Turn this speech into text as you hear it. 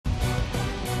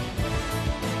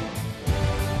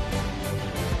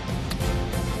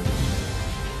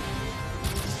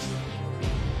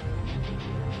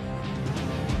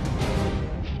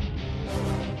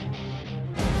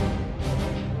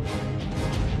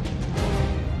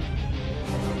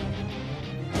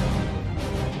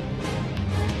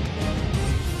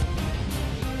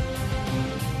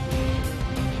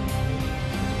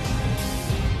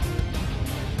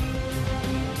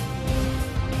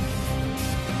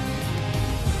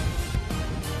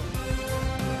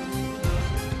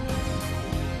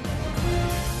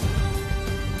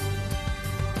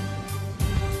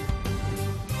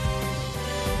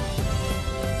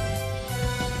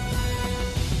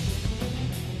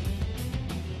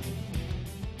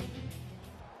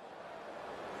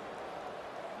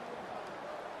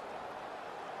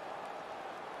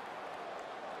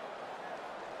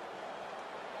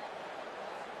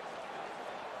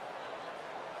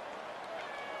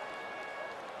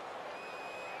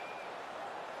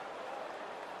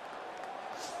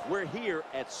We're here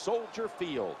at Soldier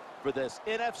Field for this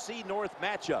NFC North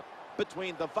matchup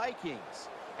between the Vikings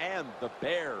and the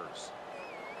Bears.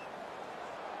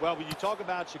 Well, when you talk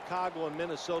about Chicago and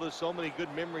Minnesota, so many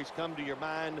good memories come to your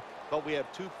mind. But we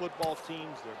have two football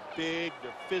teams. They're big,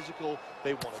 they're physical,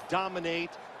 they want to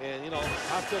dominate. And, you know,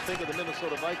 I still think of the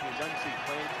Minnesota Vikings. I can see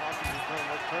playing, talking,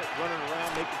 running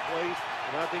around, making plays.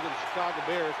 And when I think of the Chicago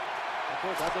Bears, of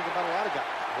course, I think about a lot of guys.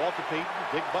 Walter Payton,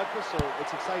 Dick Butkus, so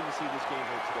it's exciting to see this game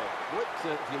here today.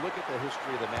 If you look at the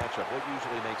history of the matchup, what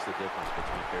usually makes the difference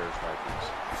between Bears-Vikings?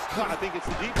 I think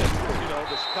it's the defense. You know,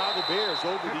 the Chicago Bears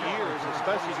over the years,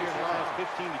 especially here in the last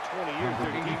 15 to 20 years,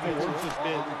 their defense has just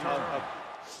been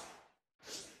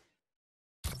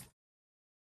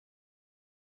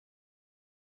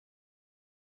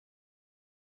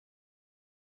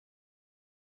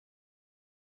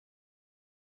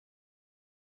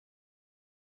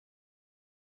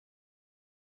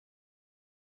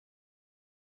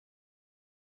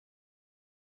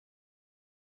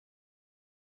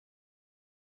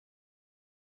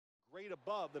great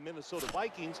above the Minnesota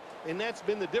Vikings, and that's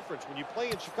been the difference. When you play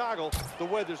in Chicago, the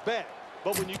weather's bad.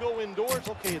 But when you go indoors,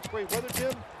 okay, it's great weather,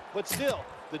 Tim, but still,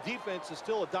 the defense is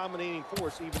still a dominating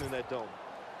force even in that dome.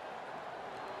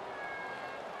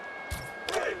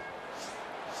 Adrian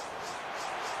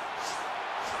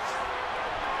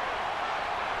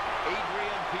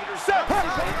Peterson is in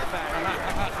the back.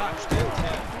 First and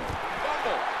 10.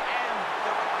 Fumble, and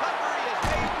the recovery is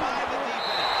made by the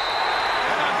defense.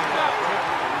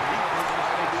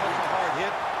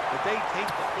 But they take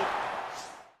the foot.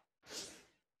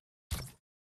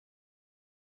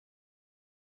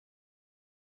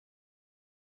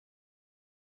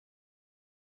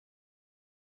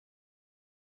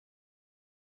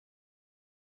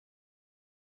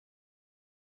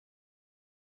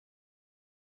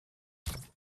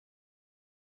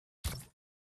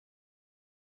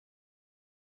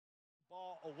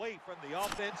 Ball away from the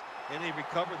offense, and they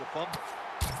recover the fumble.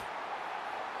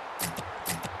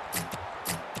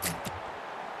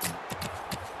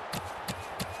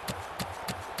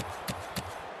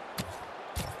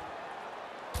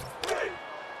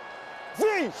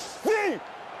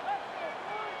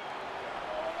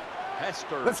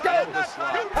 Hester. Let's go. The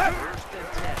slot. First and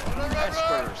 10.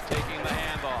 Hester's taking the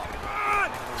handoff.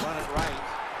 Run it right.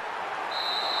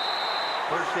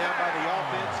 First down by the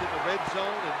offense in the red zone,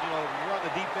 and you know, you're on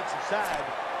the defensive side.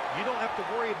 You don't have to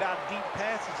worry about deep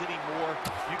passes anymore.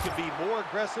 You can be more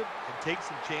aggressive and take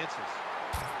some chances.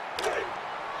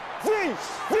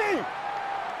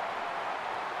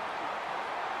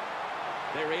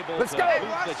 They're able Let's to go.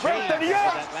 move the chains for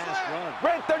that last run.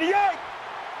 Red 38.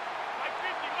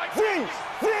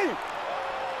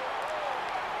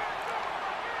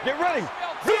 Get ready.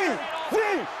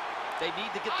 They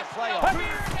need to get the play off. Challenging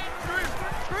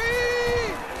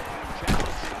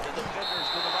the defenders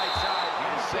to the right side.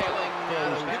 He's sailing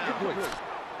out of bounds.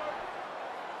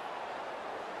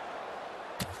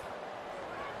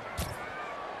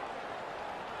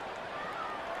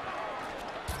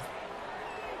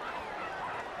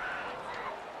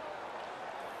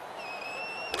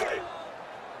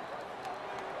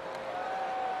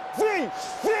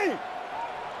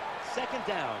 Second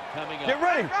down coming up. Get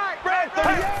ready. Red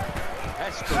 38.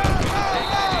 Hester takes the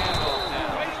handoff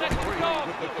now.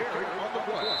 With the carry on the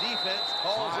play. Defense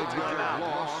calls a timeout.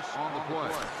 Loss on the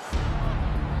play.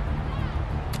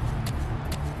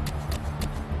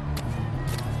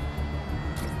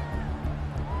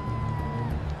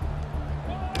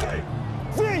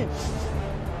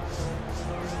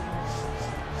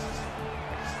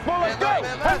 Let's go.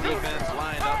 Defense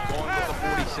lined up going with the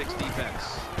 46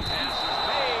 defense. Pass is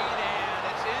made, and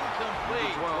it's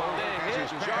incomplete. The hit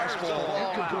jars the ball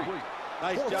out.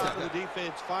 Nice job of the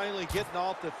defense finally getting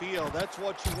off the field. That's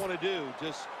what you want to do.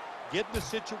 Just get in the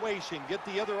situation, get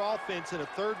the other offense in a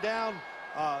third down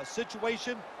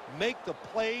situation, make the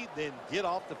play, then get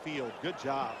off the field. Good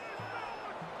job.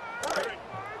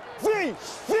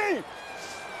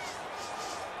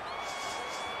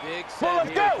 Big set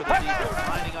here for the defense,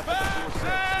 lining up at the 4-6.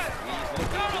 He's looking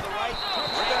to the right,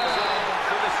 brings it in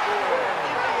for the score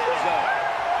in the end zone.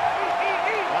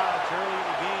 Wow, it's early in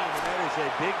the game, and that is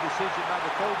a big decision by the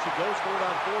coach. He goes for it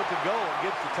on 4th and goal and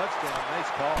gets the touchdown.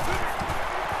 Nice call.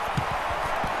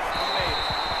 He made it.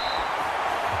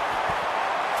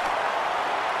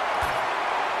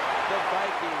 The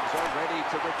Vikings are ready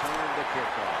to return the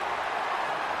kickoff.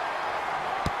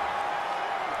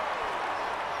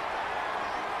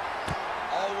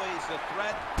 The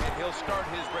threat, and he'll start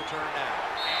his return now.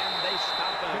 And they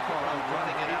stop him from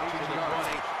running it out to the 20.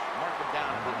 Mark him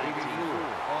down at the 19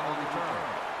 on the return.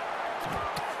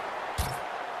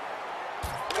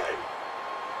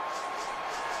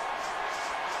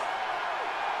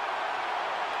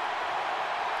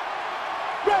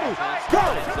 Go!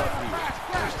 Lines up here.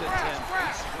 First and 10.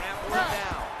 Scrambling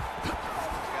now.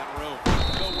 He's got room.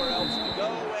 Nowhere else to go,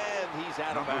 and he's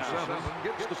out of bounds.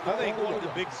 I think one of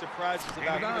the big surprises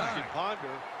about Christian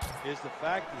Ponder is the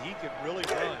fact that he can really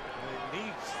run. I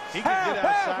mean, he can get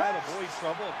outside, avoid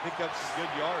trouble, and pick up some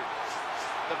good yards.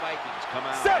 The Vikings come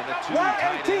out Set. in a 2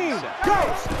 tight end set. Go!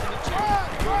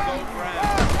 Go Brown.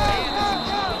 And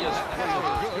it's Julius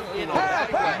Peppers. You know, the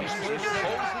Vikings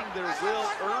imposing their will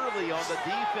early on the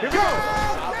defense. Here we go.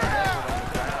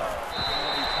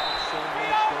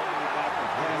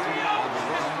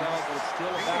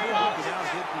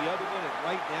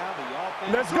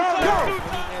 Let's go!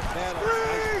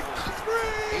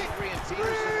 Adrian Peterson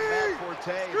and Matt Forte.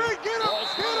 Get him! Get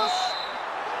him!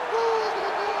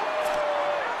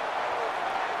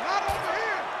 Not over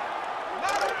here!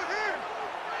 Not over here!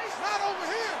 Not over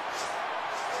here!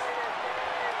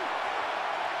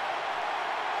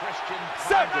 Christian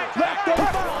Set. Ponder. Left Back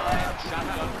and line.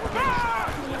 Shotgun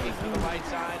formation. Looking to the right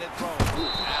side and throwing.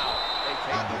 Now they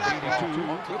take the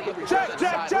ball to the opposite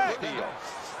side of the field.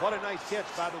 What a nice catch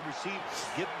by the receiver.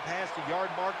 Getting past the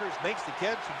yard markers, makes the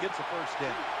catch, and gets the first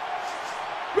down.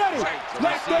 Ready! Right, the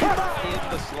Left and receiver in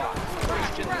the slot.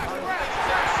 Christian Ponder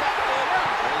intercepted.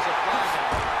 There's a flag now.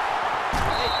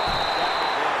 They got it down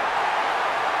there.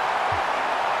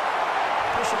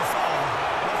 Personal foul,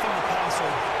 roughing the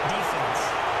passer, defense.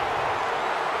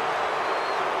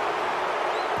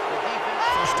 The defense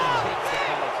First down. takes the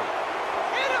penalty.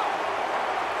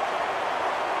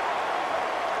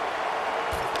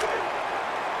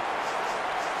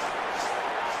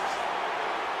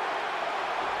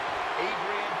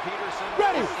 Adrian Peterson.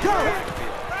 Ready, is in go. the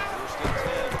backfield. First and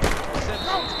 10.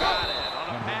 Simpson's got it on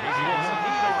a pass. Gets some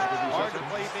heat on it. Hard to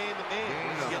play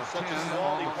man-to-man against such a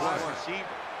quality wide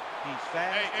receiver. He's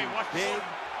fast, he's big,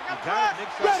 he kind of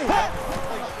mixes up.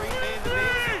 Play straight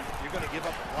man-to-man, you're going to give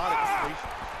up a lot of completion.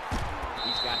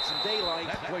 He's got some daylight.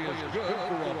 That play is good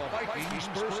for a Vikings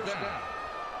first down.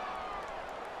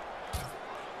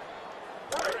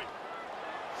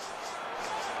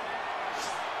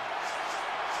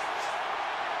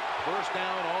 First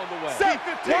down on the way. Set.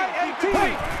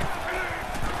 118.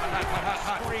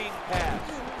 Screen pass.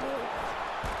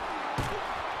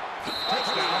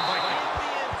 Touchdown, Vikings. The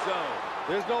end zone.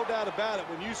 There's no doubt about it.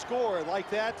 When you score like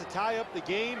that to tie up the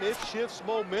game, it shifts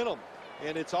momentum.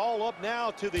 And it's all up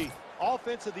now to the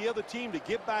offense of the other team to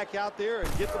get back out there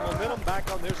and get the momentum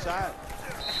back on their side.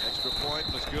 Extra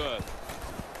point was good.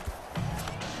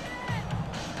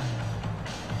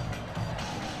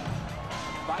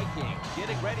 Vikings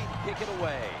getting ready to kick it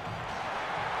away.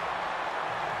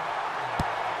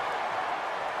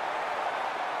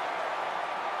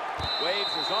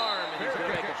 Waves his arm, and he's going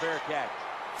to make a fair catch.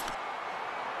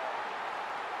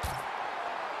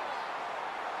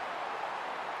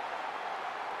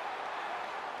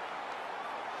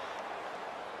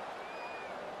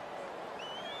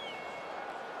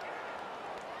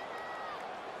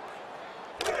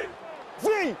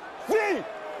 Free!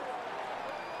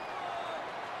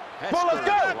 Well, let's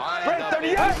go! Lined Break up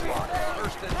in 38. the slot.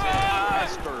 First and 10.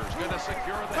 Hesper's going to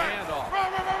secure the handoff.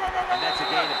 And that's a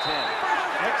gain of 10.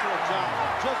 Excellent job of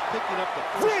just picking up the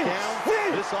first down.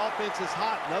 This offense is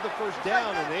hot. Another first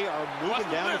down, and they are moving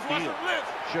down the field.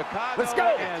 Chicago Let's go.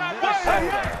 and Minnesota.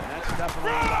 And that's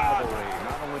definitely a rivalry.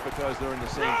 Not only because they're in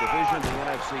the same division, the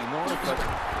NFC North, but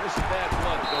there's some bad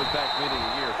blood that goes back many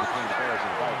years between the Bears and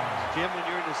the Vikings. Jim, when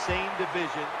you're in the same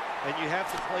division and you have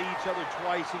to play each other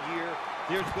twice a year,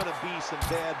 there's going to be some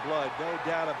bad blood, no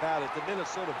doubt about it. The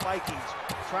Minnesota Vikings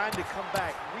trying to come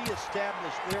back,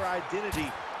 reestablish their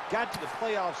identity. Got to the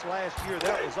playoffs last year.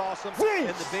 That was awesome.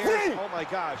 And the Bears, oh my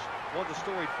gosh, one of the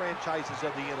storied franchises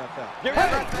of the NFL. Get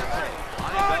ready!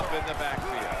 Lined up in the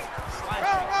backfield.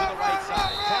 Slashing to the right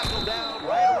side. Tackled down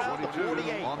right around the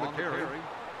 48. On the carry.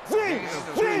 Free!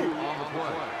 On the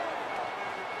play.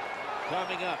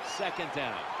 Coming up, second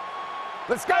down.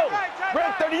 Let's go!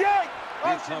 Break 38!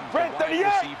 Here comes the Break wide 38.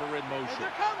 receiver in motion.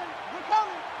 They're coming! They're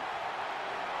coming!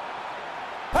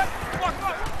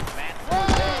 Matt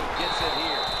Forte gets it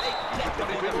here. They get them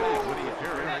in the backfield.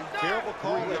 Terrible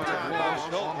call that time by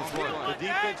Schultz. The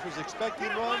defense was expecting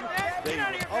run. They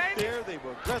were up there. They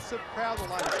were aggressive, crowd the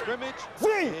line of scrimmage.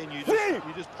 And you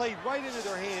just played right into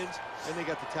their hands, and they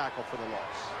got the tackle for the loss.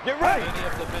 Get ready! Many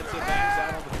of the defensive backs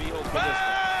out on the field for this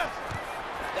one.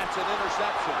 That's an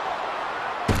interception.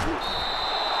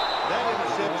 That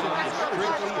interception is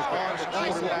strictly on the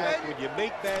quarterback. When you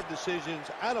make bad decisions,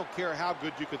 I don't care how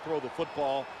good you can throw the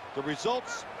football. The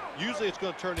results, usually it's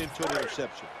going to turn into an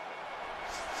interception.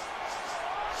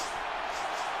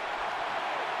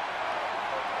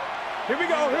 Here we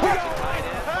go! Here we go! Tight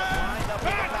end lined up in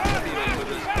the backfield with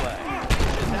his play.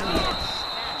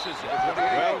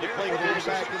 to play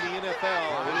quarterback in the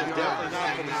NFL, it is definitely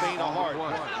not for the faint of heart.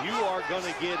 You are going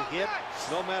to get hit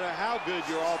no matter how good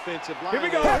your offensive line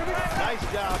is. Nice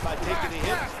job by taking the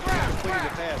hit and completing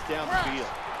the pass down the field.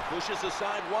 Pushes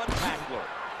aside one tackler.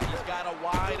 He's got a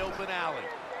wide open alley.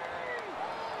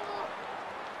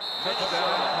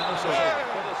 Minnesota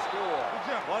for the score.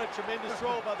 What a tremendous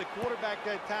throw by the quarterback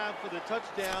that time for the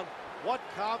touchdown. What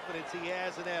confidence he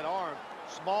has in that arm.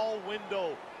 Small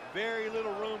window, very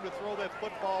little room to throw that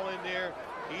football in there.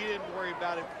 He didn't worry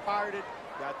about it, fired it,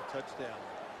 got the touchdown.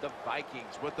 The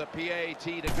Vikings with the PAT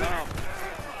to come.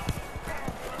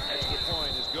 Extra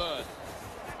point is good.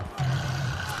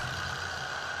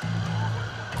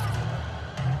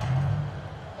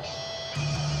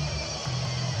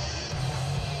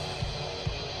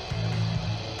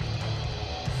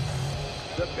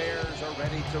 The Bears are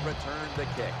ready to return the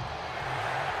kick.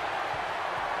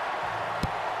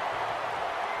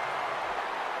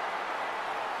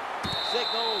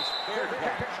 Signals fair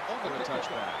catch on the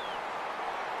touchback.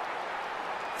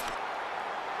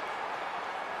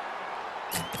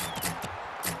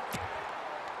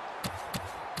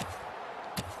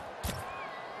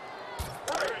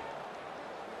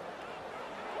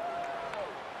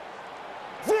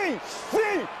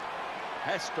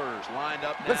 Hester's lined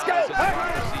up now. Let's go. As a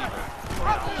wide receiver.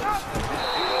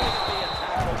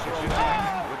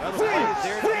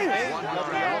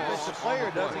 The offensive player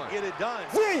doesn't get it done.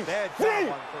 Bad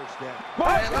job on first down.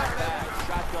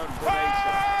 Shotgun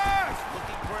formation.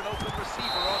 Looking for an open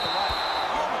receiver on the right.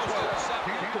 Almost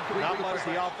intercepted. Not much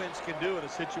the offense can do in a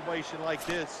situation like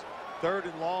this.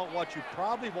 3rd and long, what you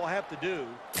probably will have to do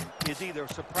is either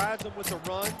surprise them with a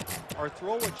run or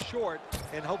throw it short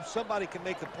and hope somebody can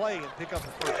make a play and pick up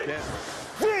the first down.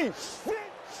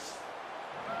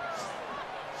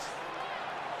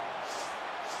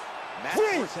 Matt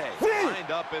Forte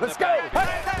lined up in the back.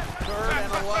 3rd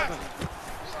and 11.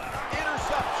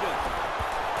 Interception.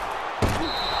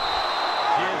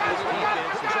 This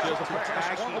defense is just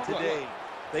attacking today.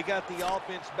 They got the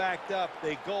offense backed up.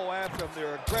 They go after them.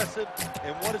 They're aggressive.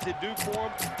 And what does it do for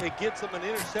them? It gets them an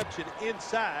interception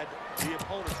inside the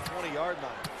opponent's 20-yard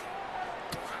line.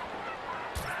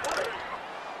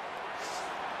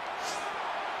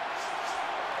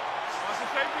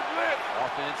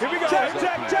 Offense. Here we go. Check.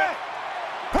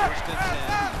 First and 10.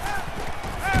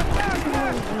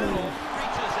 Middle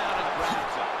reaches out and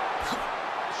grabs it.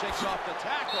 Shakes off the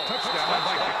tackle. Touchdown.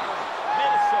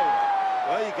 Minnesota.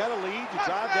 Well, you got a lead. You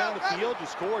drive down the field. You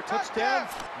score a touchdown.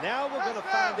 Now we're going to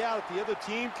find out if the other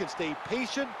team can stay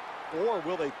patient or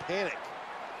will they panic.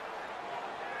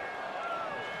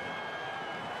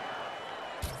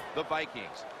 The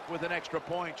Vikings with an extra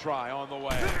point try on the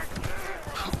way.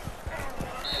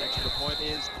 Extra point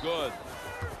is good.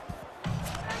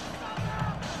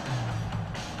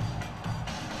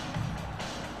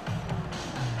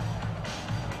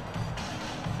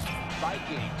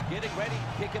 Vikings getting ready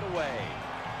to kick it away.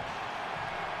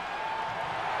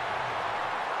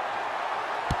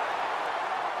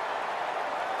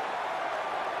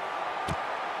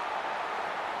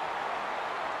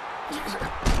 And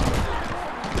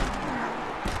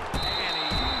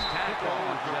he's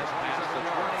tackled just past the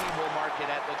 20. We'll mark it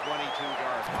at the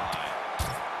 22-yard line.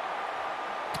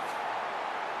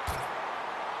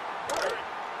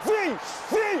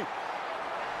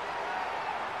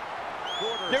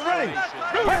 Get ready.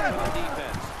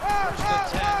 Defense. First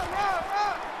and 10.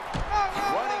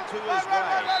 Running to his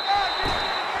right.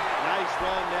 Nice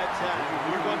run that time. When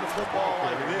you run the football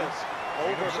like this,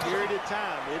 over a period of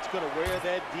time, it's going to wear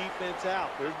that defense out.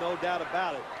 There's no doubt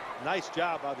about it. Nice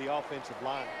job by the offensive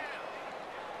line.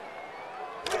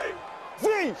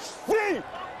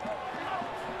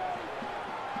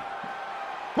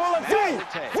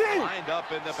 Lined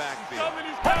up in the backfield.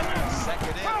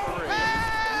 Second and 3.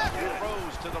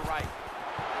 Throws to the right.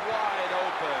 Wide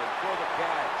open for the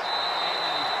catch. And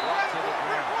he's brought to the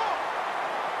ground.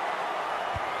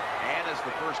 And as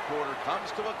the first quarter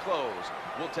comes to a close,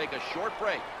 we'll take a short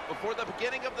break before the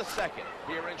beginning of the second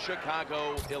here in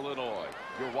Chicago, Illinois.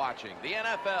 You're watching the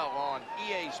NFL on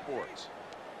EA Sports.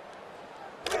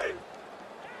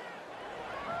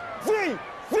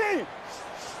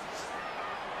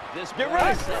 This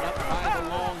play is set up by the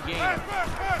long game.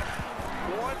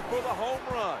 Going for the home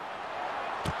run.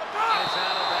 And it's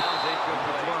out of bounds,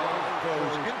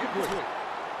 incomplete.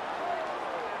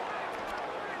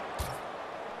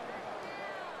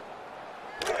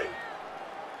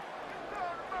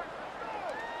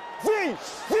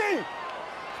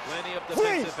 Plenty of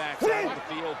defensive backs out on the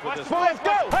field for this one. Let's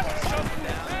go. Down to 10.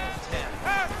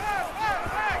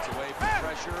 It's away from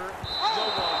pressure. No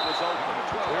one was open.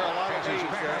 There are a lot of ways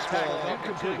tackle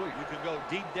number 2. You can go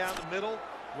deep down the middle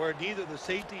where neither the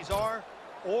safeties are,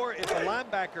 or if a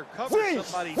linebacker covers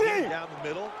somebody deep down the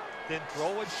middle, then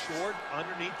throw it short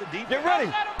underneath the defense. Get ready.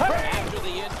 After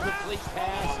the incomplete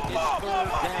pass, it's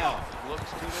 3rd down.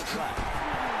 Looks to his left.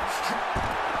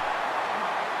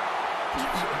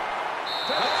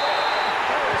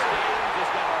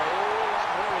 Just got a whole lot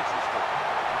more interesting.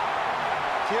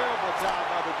 Terrible job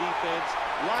by the defense.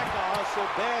 Lack of hustle,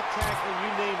 bad tackling,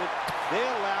 you name it. They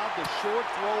allowed the short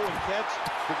throw and catch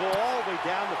to go all the way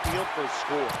down the field for a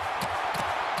score.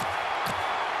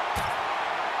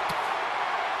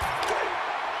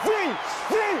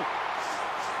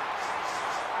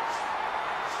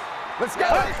 Let's go.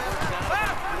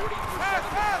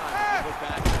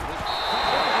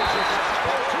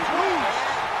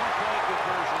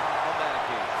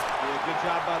 Good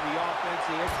job by the offense.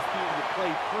 They executed the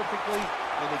play perfectly,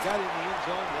 and they got it in the end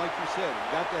zone, like you said. They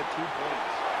got that 2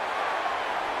 points.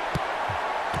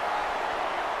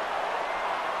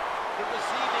 The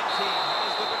receiving team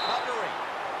has the recovery.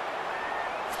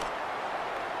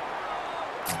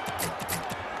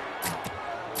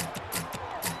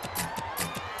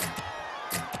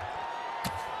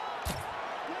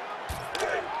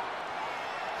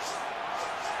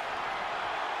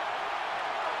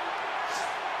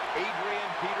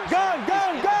 Gun.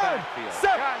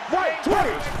 7, right, 20.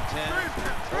 10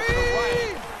 over the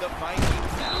right. The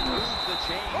Vikings now move the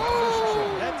chain.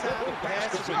 That time the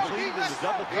pass was completed in the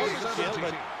double coverage, Jim,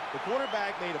 but the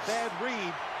quarterback made a bad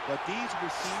read. But these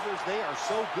receivers, they are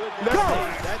so good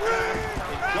nowadays. That time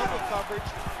in double coverage,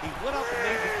 he went up and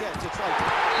made the catch. It's like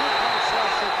very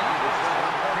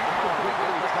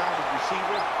talented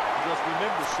receiver. Just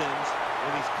remember, Sims,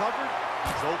 when he's covered,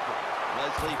 he's open.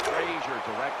 Leslie Frazier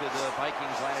directed the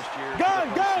Vikings last year.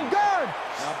 Gun.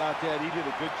 How about that? He did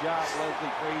a good job,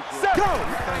 Leslie Frazier. Go.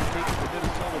 He's trying to take the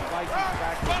Minnesota Vikings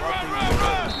back to what they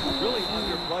were. Really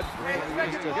under blood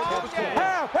pressure. Just a tough team.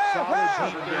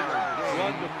 Solid team.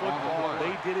 Run the football.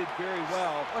 They did it very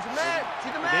well.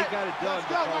 They got it done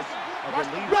because of the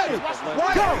leadership of Leslie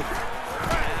Frazier.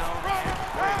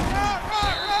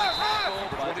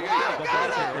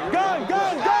 Gun.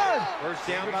 First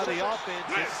down by the offense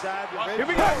inside the red Here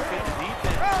we go. zone. The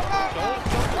defense showing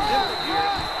something different here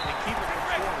and keep it from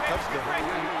scoring a touchdown.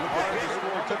 Hard to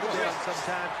score a touchdown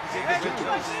sometimes. You get the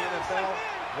in the NFL.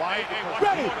 Why? Because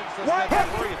Ready. the defense doesn't have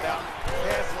to worry about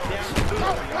passing down the field.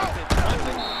 The offense runs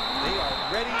it. They are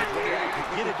ready to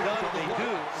get it done, and they do,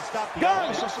 and stop the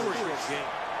offense for a short game.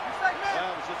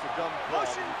 That was just a dumb play.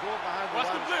 You go behind the line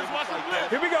of scrimmage like that.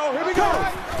 Here we go.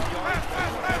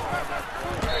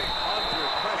 Under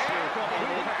pressure, and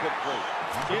incomplete.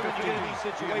 Jim, when you get in these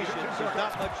situations, there's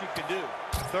not much you can do.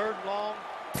 3rd and long,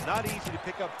 not easy to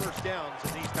pick up first downs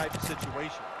in these types of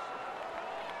situations.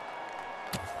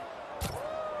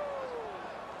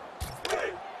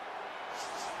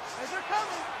 They're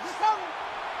coming.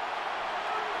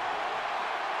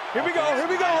 Here we go.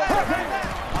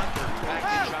 Hunter back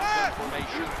in shotgun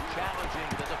formation, challenging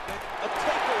the defense. A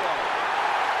takeaway.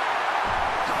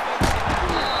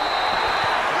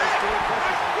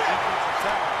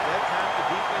 That time the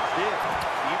defense did.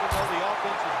 Even though the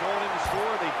offense was going in to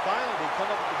score, they finally come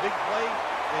up with a big play,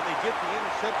 and they get the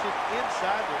interception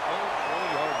inside their own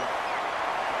 20-yard line.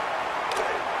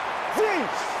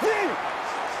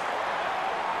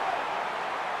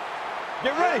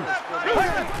 Get ready.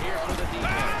 Here for the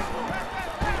defense.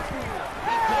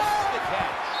 He takes the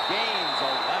catch. Gains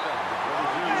 11.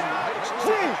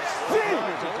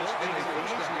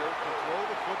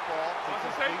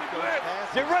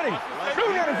 Get ready.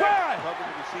 Blue 95.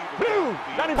 Blue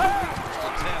 95.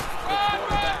 The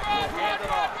quarterback will hand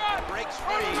it off. Breaks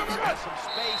free. Has some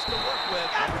space to work with.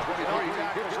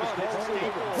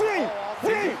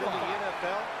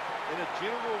 And a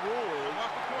general rule is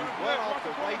you run off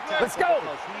the right tackle. Let's go.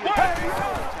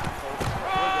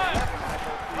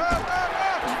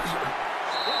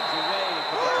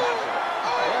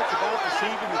 That's about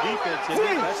deceiving the defense, isn't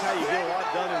it? That's how you get a lot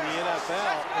done in the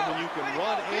NFL. And when you can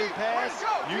run and pass,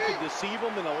 you can deceive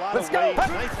them in a lot of ways.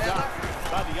 Nice job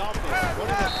by the offense.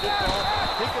 Running that football,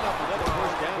 picking up another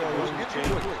first down and moving the chain.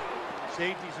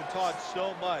 Safeties are taught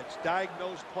so much.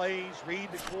 Diagnose plays, read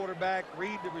the quarterback,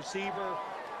 read the receiver.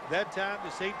 That time,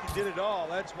 the safety did it all.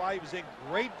 That's why he was in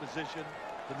great position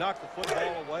to knock the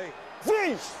football away.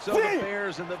 So the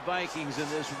Bears and the Vikings in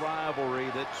this rivalry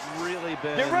that's really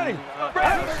been Get ready. a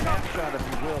snapshot, if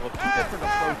you will, of 2 different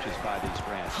approaches by these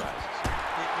franchises.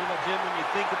 You know, Jim, when you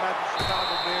think about the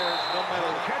Chicago Bears, no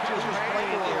matter who's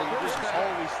playing there, you just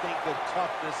always think of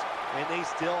toughness, and they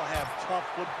still have tough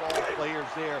football players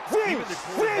there. Even the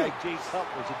quarterback, Jay Cutler,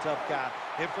 was a tough guy.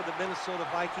 And for the Minnesota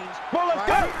Vikings, trying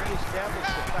to reestablish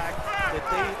the fact that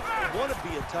they want to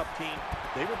be a tough team.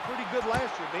 They were pretty good last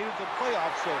year, made it to the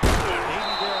playoffs, so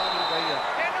maybe they're on their way up.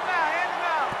 Hand him out, hand him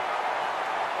out.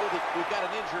 Oh, we've got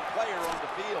an injured player on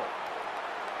the field.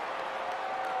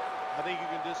 I think you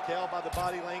can just tell by the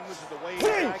body language of the way he's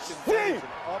acting. There's an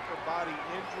upper body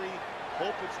injury.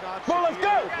 Hope it's not severe. Let's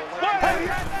go.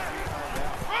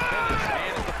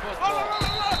 Handed the football.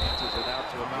 Bounces it out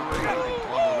to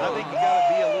I think you got to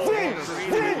be a little more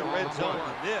creative in the red zone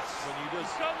than this. When you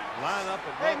just line up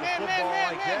and run the football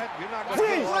like that, you're not going to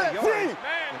get a lot of yards.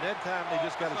 And that time they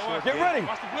just got a short Get game. ready.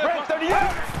 Red 38. Run.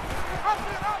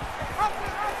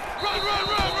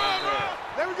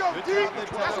 There we go, deep.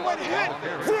 That's the way to hit.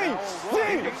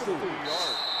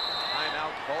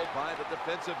 Timeout called by the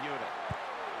defensive unit.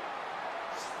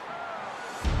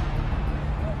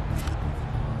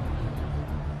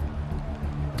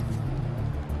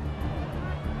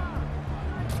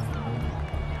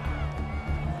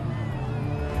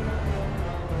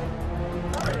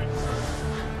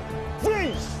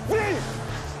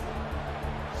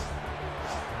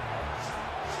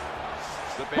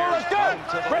 The Bears come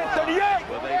to the Red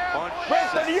 38. with a bunch Red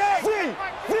set. 38.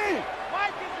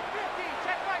 Mike is the 50.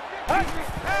 Check Mike 50.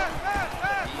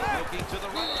 He's looking to the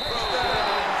right. A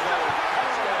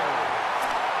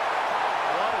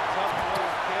lot of tough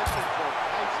throws, catches for a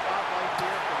tight spot right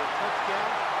there for the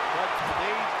touchdown. But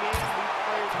today's game, these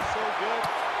players are so good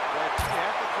that you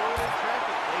have to throw it in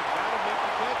traffic. They've got to make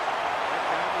the catch. That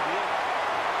time they did.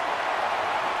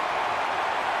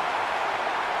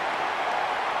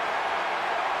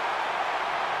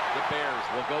 The Bears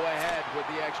will go ahead with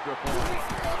the extra point.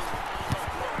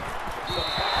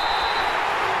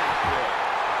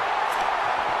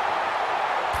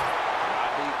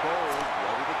 Robbie Gold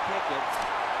ready to kick it.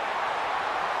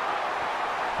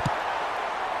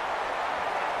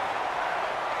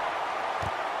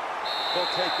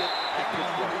 They'll take it at the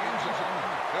 20.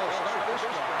 They'll start this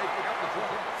drive at the 20.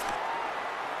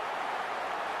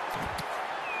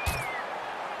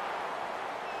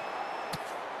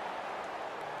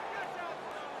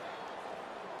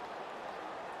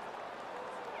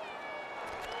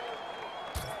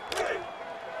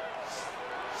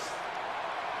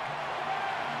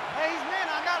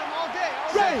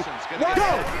 Jackson's going to get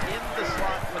in the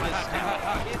slot with his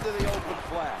scout into the open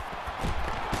flat.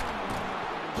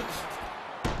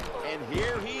 And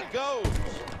here he goes.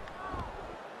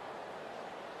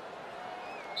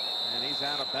 And he's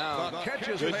out of bounds.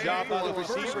 Good job by the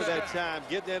receiver that time.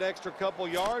 Getting that extra couple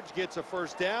yards, gets a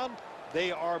first down.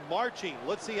 They are marching.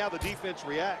 Let's see how the defense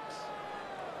reacts.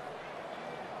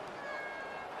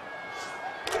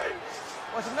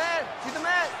 What's the man? See the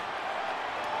man?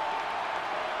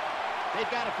 They've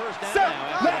got a first down Set.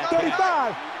 now. Black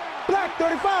 35. Black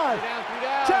 35.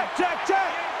 Check.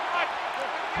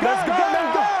 Let's go.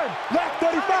 Black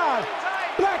 35.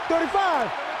 Black 35.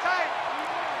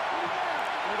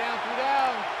 Three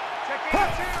down. Check it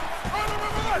out, Tim.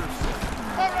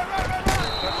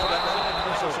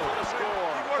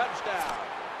 Touchdown.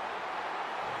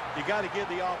 You got to give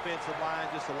the offensive line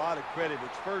just a lot of credit.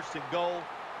 It's first and goal.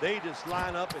 They just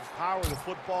line up and power the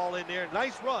football in there.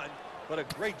 Nice run, but a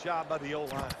great job by the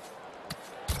O-line.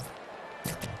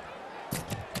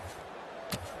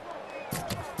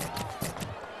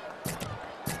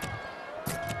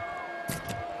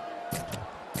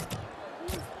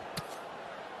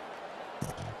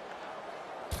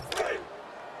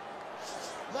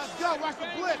 Let's go. Watch the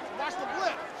blitz. Watch the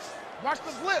blitz. Watch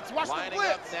the blitz. Watch the Lining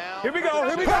blitz. up now. Here we go.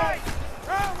 Here we go. Run.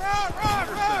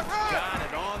 Got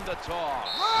it on the toss.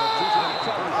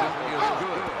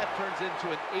 That turns into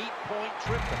an 8-point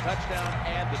trip, the touchdown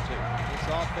and the two. This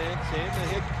offense and the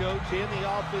head coach and the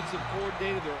offensive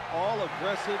coordinator, they're all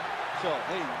aggressive. So,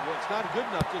 hey, well, it's not good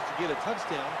enough just to get a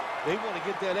touchdown. They want to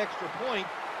get that extra point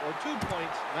or 2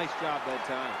 points. Nice job that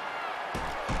time.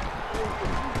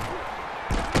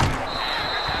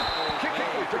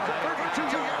 Kicking to the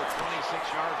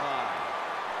 26-yard line.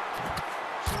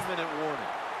 2-minute warning.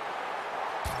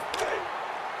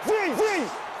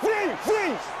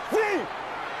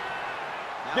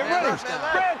 Get ready.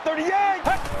 Red 38.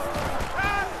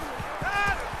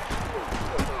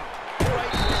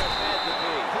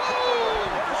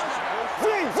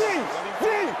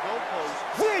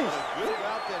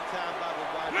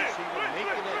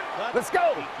 Let's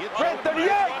go. Red 38.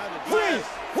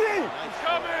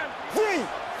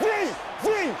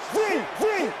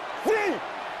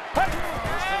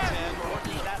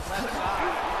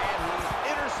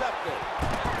 Intercepted.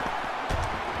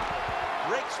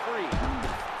 Breaks free.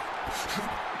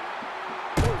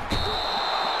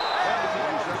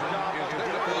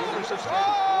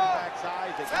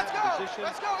 possession.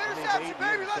 Let's go, and they interception, made the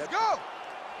baby, let's interception. go.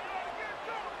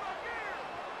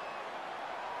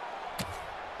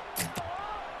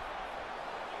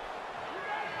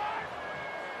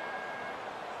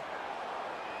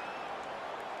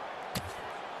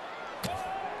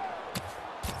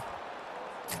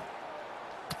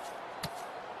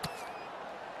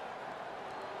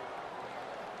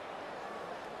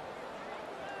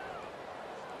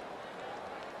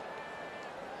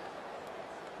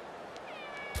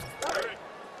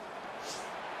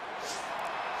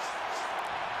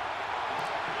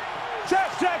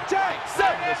 Check.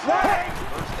 Set.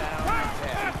 First down and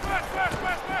 10.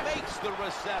 Makes the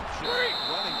reception.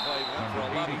 Running play went for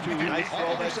 11. Nice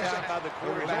throw that time by the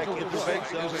quarterback in the red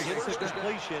zone. Gets the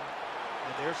completion.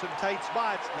 And there's some tight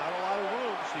spots, not a lot of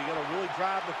room, so you got to really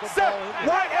drive the football in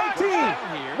there. Right 18.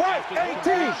 Right 18.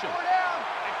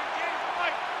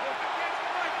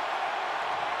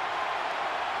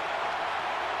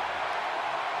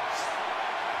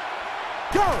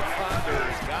 Go!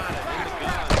 Thunder's got it in the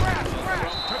gun.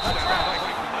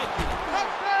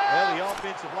 Well, the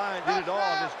offensive line did it all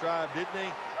on this drive, didn't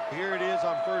they? Here it is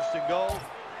on 1st and goal.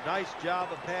 Nice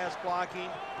job of pass blocking,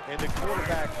 and the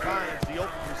quarterback finds the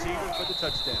open receiver for the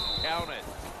touchdown. Count it.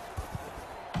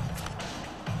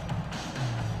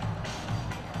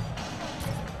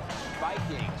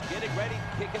 Vikings getting ready to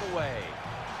kick it away.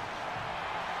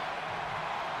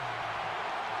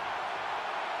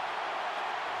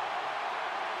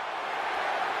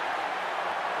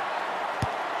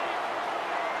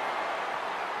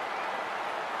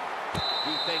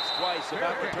 He thinks twice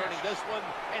about returning this one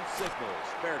and signals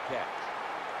fair catch.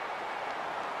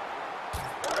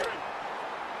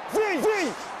 Plenty of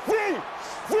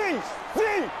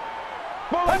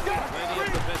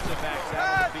defensive backs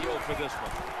out on the field for this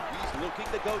one. He's looking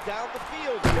to go down the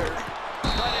field here,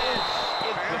 but it's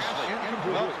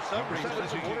incomplete. Well, for some reason, the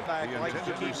quarterback likes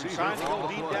to keep trying to go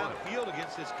deep down the field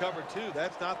against this cover two.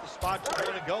 That's not the spot you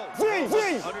want to go.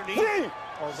 Underneath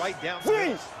or right down the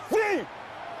middle.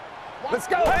 Let's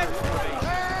go.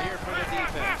 Here for the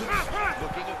defense.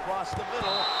 Looking across the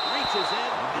middle, reaches in,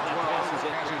 and then passes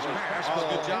it. Oh,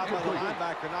 good job by the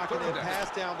linebacker knocking that pass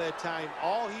down that time.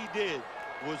 All he did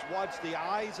was watch the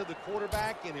eyes of the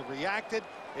quarterback, and he reacted.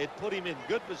 It put him in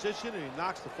good position, and he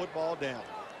knocks the football down.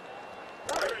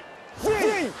 Let's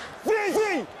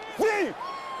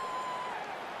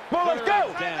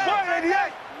go.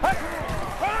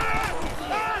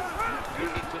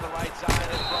 Moving to the right side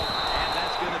and throw. And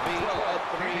that's going to be a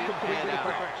 3 and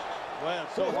out. Well,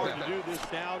 it's so hard to do this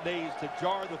nowadays, to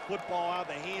jar the football out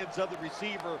of the hands of the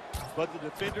receiver, but the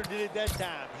defender did it that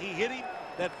time. He hit him,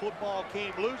 that football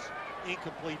came loose,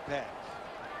 incomplete pass.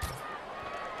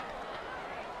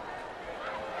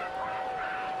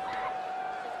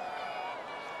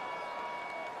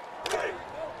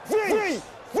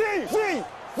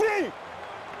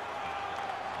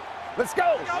 Let's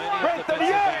go. Red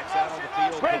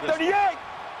 38. Red 38.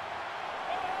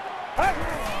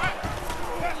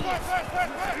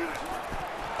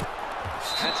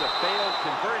 That's a failed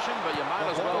conversion, but you might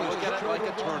as well look at it like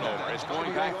a turnover. It's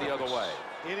going back the other way.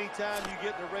 Anytime you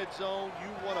get in the red zone, you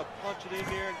want to punch it in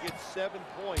there and get 7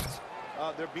 points.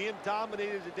 They're being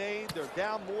dominated today. They're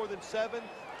down more than 7,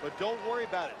 but don't worry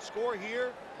about it. Score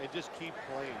here and just keep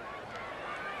playing.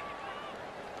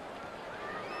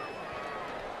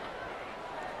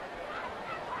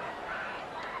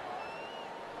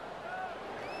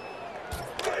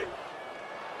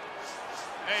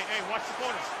 Hey, watch the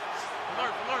corners.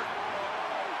 Alert.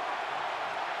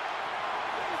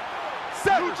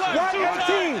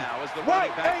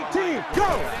 Right 18. Go.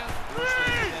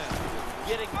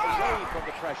 Getting away from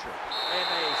the pressure. And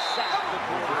they sack the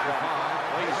quarterback.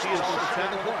 Well, you see it all the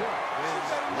time.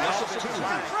 The offensive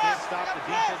line can't stop the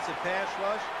defensive pass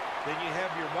rush. Then you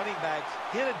have your running backs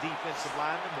hit a defensive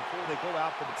lineman before they go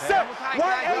out for the pass.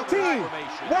 Right 18.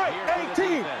 Right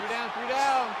 18. 3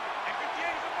 down.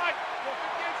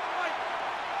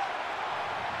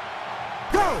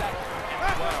 Go. Going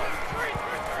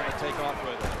to take off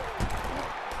with it.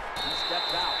 He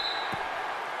steps out.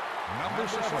 Number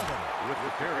 7 with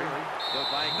the carry. The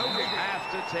Vikings have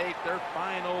to take their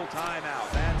final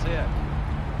timeout. That's it.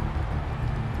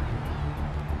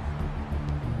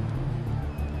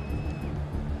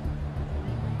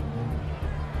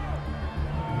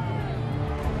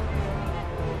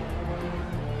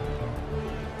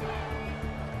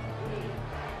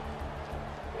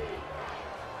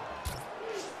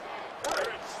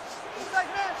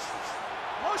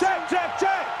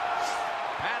 Check.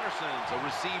 Patterson's a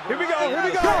receiver. Here we go. Third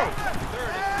and 12.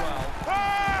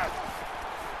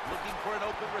 Looking for an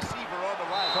open receiver on the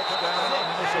right. Touchdown,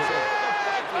 Mississippi.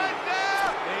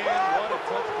 They what a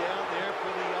touchdown there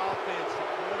for the offense. The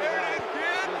quarterback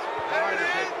just fired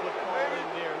that football in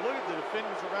there. Look at the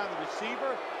defenders around the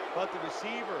receiver, but the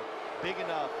receiver big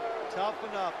enough, tough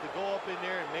enough to go up in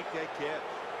there and make that catch.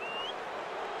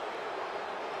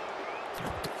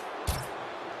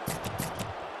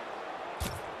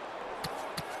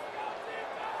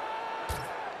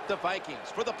 The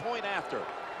Vikings for the point after.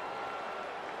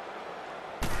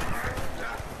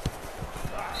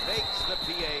 Makes the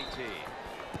PAT.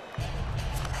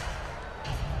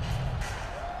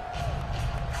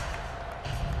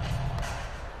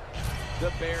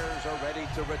 The Bears are ready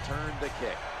to return the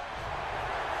kick.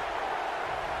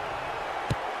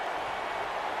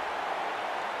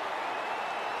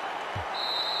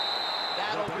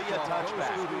 That'll be a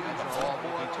touchback. And the ball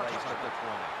will be placed at the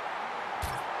 20.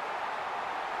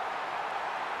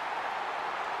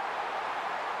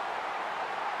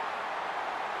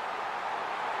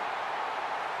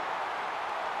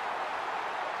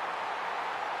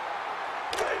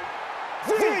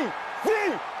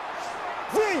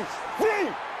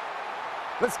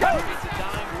 Let's go. It's a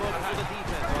dime look for the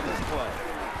defense on this play.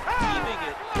 Heaving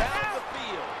it down the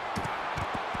field.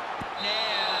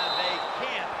 And they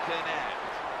can't connect.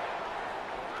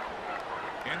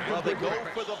 Well, they go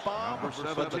for the bomb,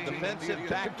 but the defensive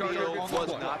backfield was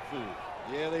not fooled.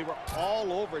 Yeah, they were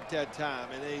all over at that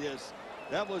time, and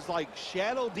that was like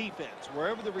shadow defense.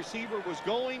 Wherever the receiver was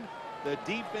going, the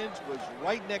defense was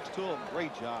right next to him.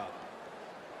 Great job.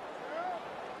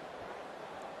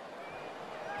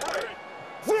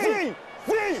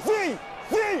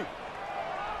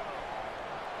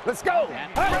 Let's go. It's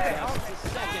a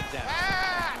second down.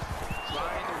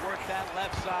 Trying to work that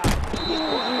left side.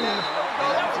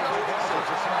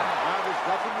 There's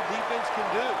nothing the defense can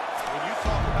do. When you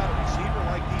talk about a receiver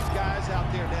like these guys out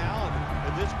there now,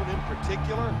 and this one in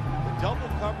particular, the double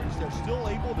coverage, they're still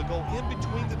able to go in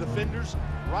between the defenders,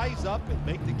 rise up, and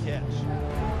make the catch.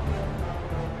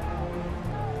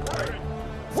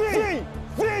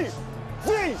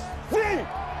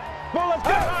 Well, let's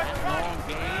go. That long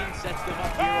gain sets them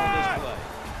up here on this play.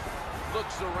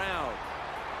 Looks around.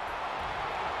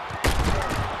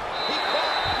 He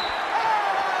caught.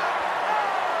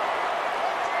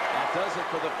 That does it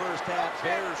for the first half.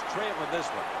 Bears trailing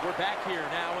this one. We're back here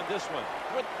now in this one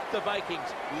with the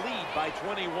Vikings lead by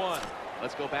 21.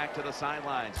 Let's go back to the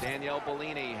sidelines. Danielle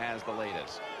Bellini has the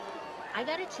latest. I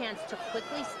got a chance to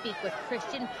quickly speak with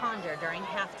Christian Ponder during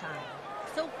halftime.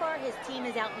 So far, his team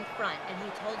is out in front, and he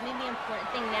told me the important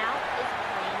thing now is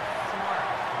playing smart.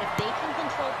 If they can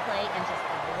control play and just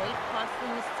avoid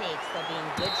costly mistakes, they'll be in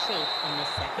good shape in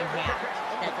this second half.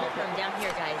 That's all from down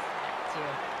here, guys. Back to you.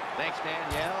 Thanks,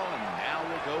 Danielle, and now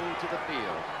we'll go to the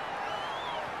field.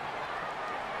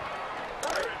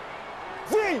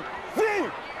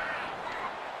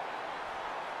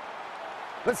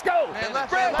 Let's go. And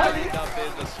that's lined up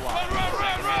in the slot.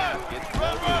 Run. Gets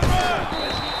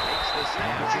as he takes the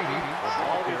snap.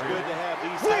 Always good to have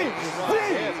these types of runs.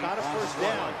 Yeah, it's not a first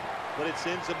down, but it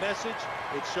sends a message.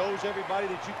 It shows everybody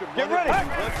that you can run it when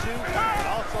you want to. And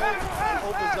also, it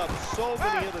opens up so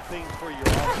many other things for your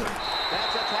offense.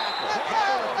 That's a tackle.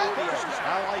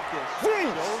 I like this.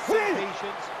 Show some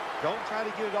patience. Don't try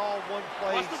to get it all in one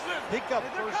place. Pick up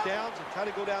first downs and try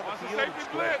to go down the field and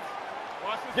score.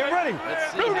 Get ready.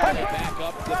 Let's see how they back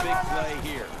up the big play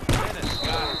here. Dennis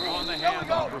got it on the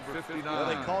handoff. Number 59. Well,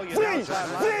 they call you an outside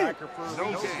linebacker for a No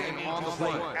reason. gain It means on you the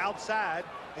play play. outside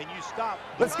and you stop.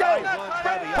 Let's go. Runs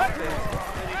by the offense.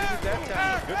 And he did it that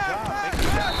time. Good job. Make the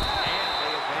catch. And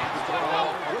they advance the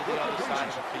ball to the other side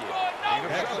of the field.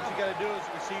 That's what you got to do as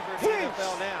a receiver in the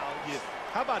NFL now.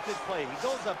 How about this play? He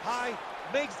goes up high,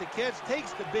 makes the catch,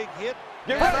 takes the big hit.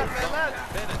 Get ready.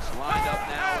 Bennett lined up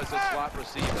now as a slot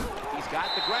receiver. He's got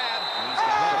the grab. And he's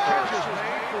got the first.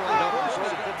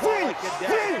 Like get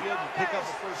downfield and pick up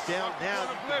a first down. Now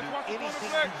you can do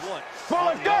anything you want. Well,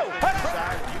 let's go.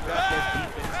 Side, you got that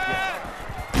defense down.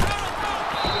 He had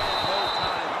no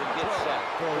time to get set.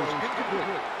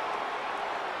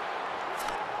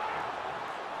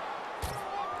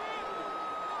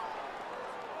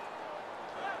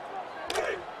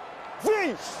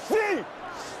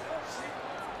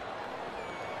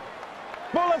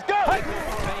 Well, let's go.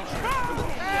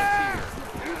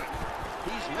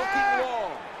 He's looking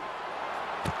long.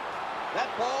 That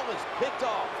ball is picked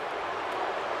off.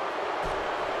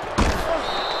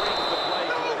 Brings the play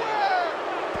to an end.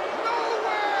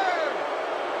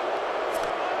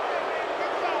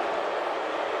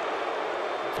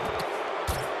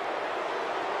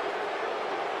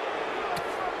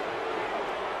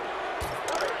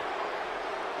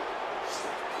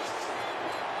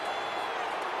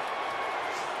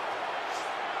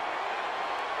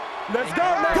 Let's go,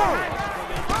 let's go.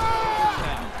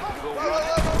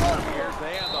 Here's the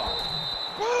handoff.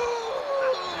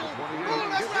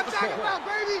 That's what I'm talking about,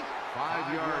 baby.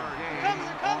 5-yard gain.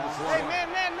 Hey, man.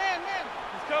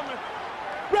 He's coming.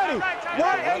 Ready.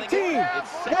 118.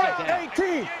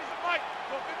 118.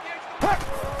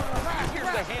 Here's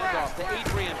the handoff to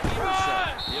Adrian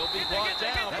Peterson. He'll be brought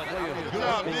down, but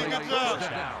Good job.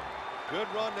 Good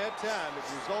run that time. It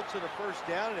results in a first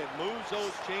down, and it moves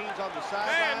those chains on the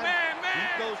sideline.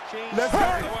 Keep those chains. Let's go.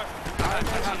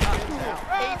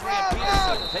 Adrian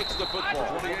Peterson takes the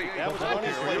football. That was a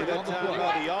money play that time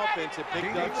by the offense. It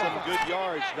picked up some good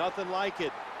yards. Nothing like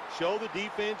it. Show the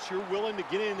defense you're willing to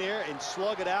get in there and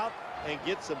slug it out and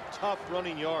get some tough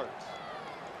running yards.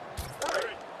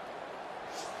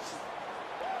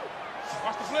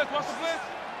 Watch the blitz.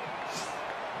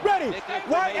 Ready.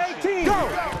 118. Go.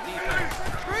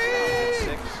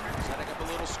 Setting up a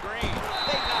little screen.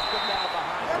 They knocked him down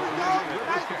behind. There we go.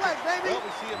 Nice play, baby. Well,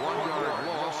 we see a 1-yard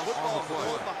loss on the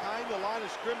play. going behind the line of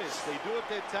scrimmage. They do it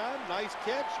that time. Nice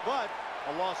catch, but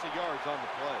a loss of yards on the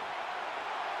play.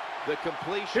 The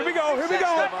completion. Here we go.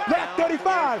 Black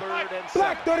 35.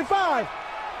 Black 35.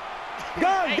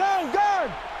 Guard.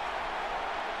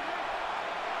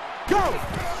 Go.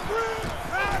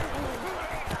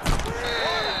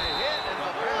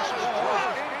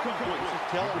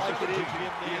 Tell it like it is,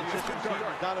 Jim Nance. He's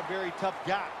not a very tough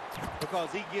guy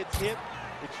because he gets hit.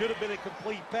 It should have been a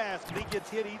complete pass, but he gets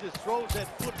hit. He just throws that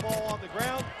football on the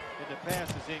ground, and the pass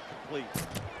is incomplete.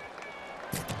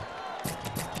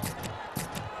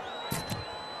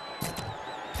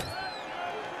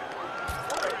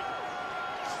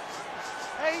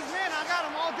 Hey, man, I got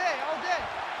him all day.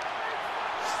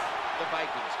 The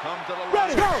Vikings come to the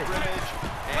line of scrimmage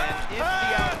and empty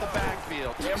out the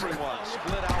backfield. Everyone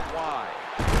split out wide.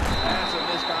 That's a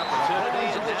missed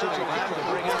opportunity, and now they'll have to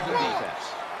bring out the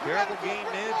defense. Terrible game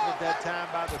management that time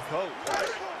by the coach.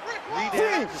 3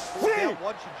 downs, just 4 down.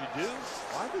 What should you do?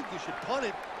 Well, I think you should punt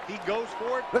it. He goes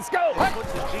for it. Let's go. He puts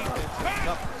the defense in a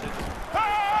tough position.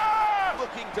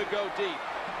 Looking to go deep.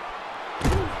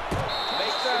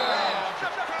 Makes the grab.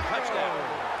 Touchdown.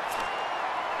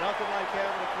 Nothing like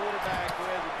having a quarterback who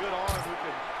has a good arm who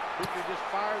can just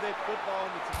fire that football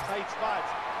into some tight spots,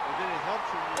 and then it helps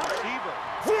the receiver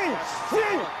and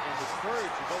the courage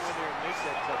to go in there and make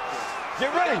that touchdown. Get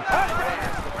ready.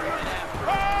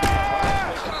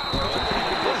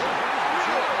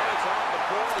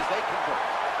 As they convert.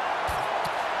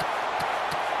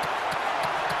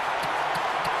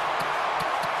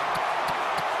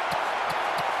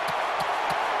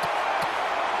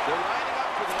 They're lining up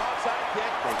for the onside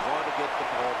kick. They want to get the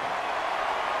ball back.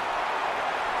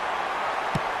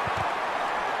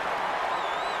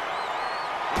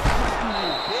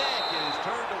 Kick is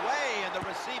turned away, and the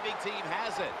receiving team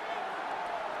has it.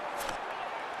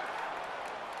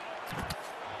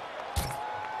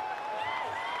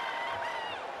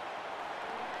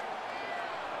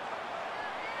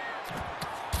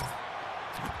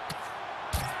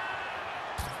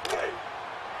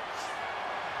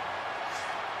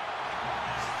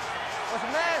 What's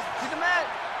the man? See the man?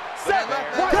 Set. Go. That's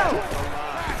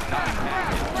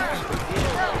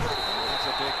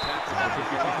a big tackle.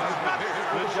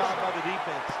 Good job by the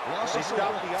defense. They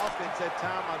stopped the offense that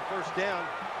time on first down.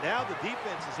 Now the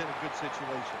defense is in a good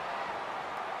situation.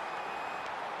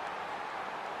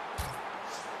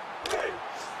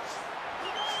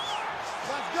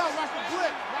 Let's go. Watch the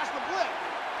blitz.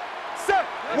 Set.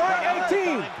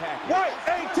 118.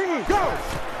 118. Go.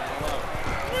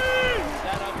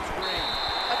 Set up screen.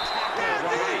 A tackle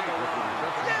behind the line.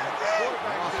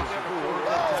 Quarterback should never throw it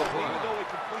that time. Even though he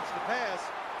completes the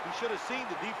pass, he should have seen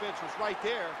the defense was right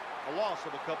there. A loss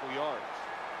of a couple yards.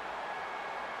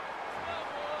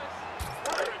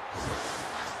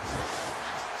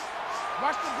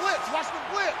 Watch the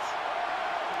blitz.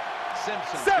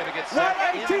 Simpson's Set. going to get set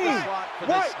in the slot for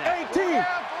the snap. 118.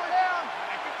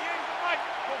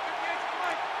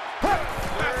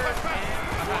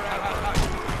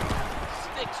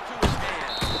 Sticks to his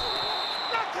hand.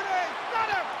 Not today. Not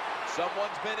him.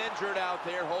 Someone's been injured out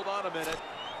there. Hold on a minute.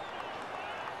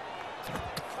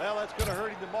 Well, that's going to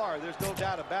hurt him tomorrow. There's no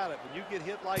doubt about it. When you get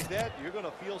hit like that, you're going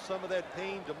to feel some of that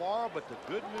pain tomorrow. But the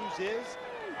good news is,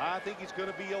 I think he's going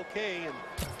to be okay. And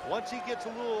once he gets a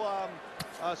little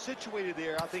situated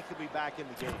there, I think he'll be back in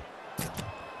the game.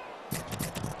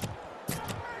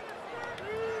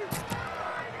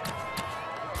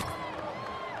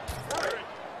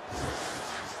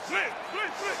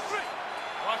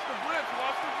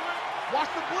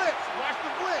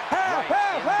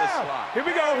 Half. Here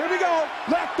we go.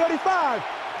 Black 35.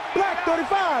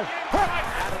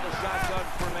 Out of the shotgun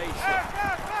formation.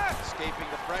 escaping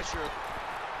the pressure.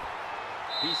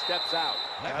 He steps out.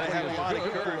 Gotta have a lot of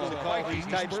courage to call these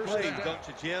types of plays, don't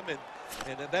you, Jim?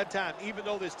 And at that time, even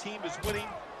though this team is winning,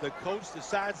 the coach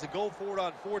decides to go for it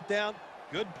on 4th down.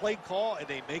 Good play call, and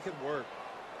they make it work.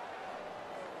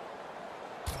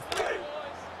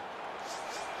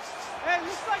 Hey,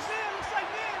 looks like man, looks like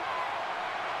man.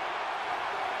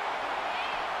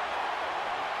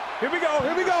 Here we go,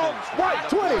 here we go. Right,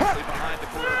 20. Behind the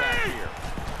quarterback here.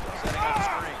 Setting up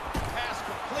screen. Pass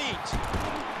complete.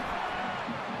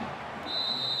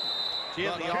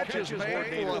 Jim, the offensive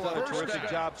coordinator, has done a terrific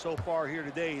job so far here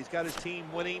today. He's got his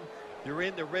team winning. They're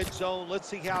in the red zone. Let's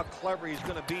see how clever he's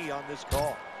going to be on this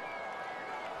call.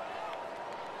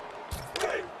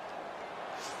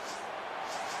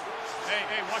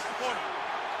 Hey, watch the corner.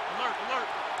 Alert, alert.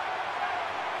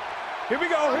 Here we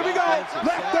go, here we go.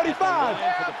 Black 35.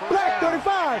 Black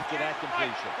 35. To that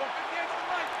completion.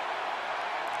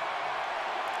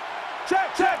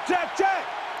 Check, check, check, check.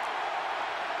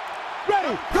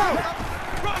 Ready, go.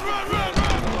 Run.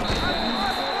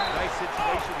 Nice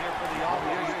situation here for the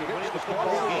offense. They're winning the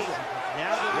football game.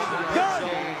 Now they're in the red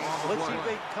zone. Let's see if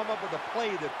they can come up with a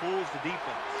play that fools the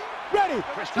defense. Ready,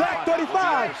 Black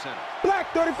 35.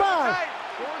 Black 35. Hey,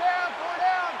 4 down.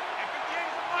 And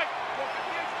 58's the mic.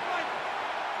 58's the mic.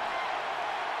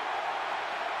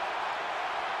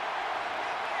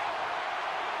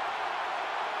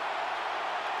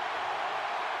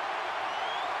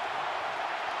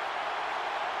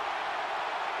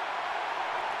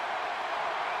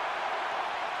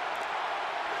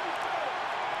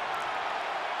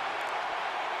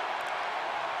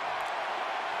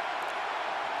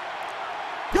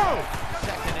 Go.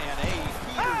 Second and 8.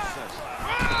 Peterson.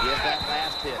 Give that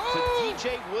last hit to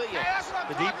DJ Williams.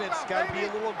 The defense has got to be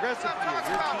a little aggressive here.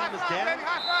 Your team is down.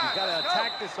 You've got to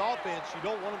attack this offense. You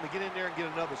don't want them to get in there and get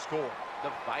another score.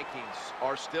 The Vikings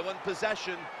are still in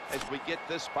possession as we get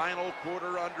this final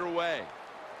quarter underway.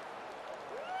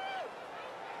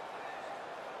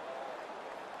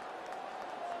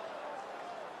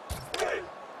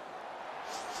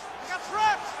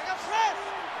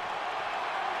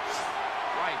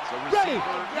 Wright's a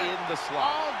receiver in the slot.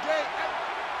 All day.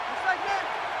 Looks like that.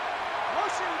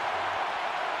 Motion.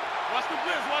 Watch the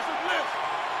blitz.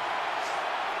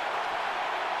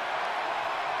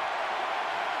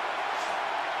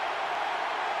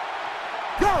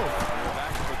 Go.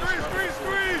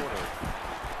 Squeeze.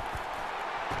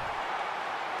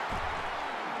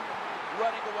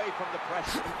 Running away from the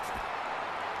pressure.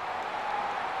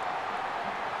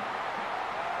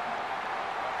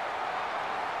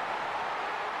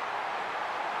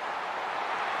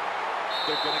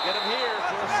 They're going to get him here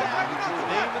for a sack. The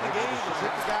name of the game is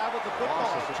hit the guy with the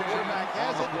football. The quarterback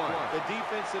has it. The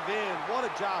defensive end, what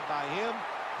a job by him.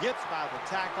 Gets by the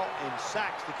tackle and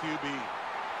sacks the QB.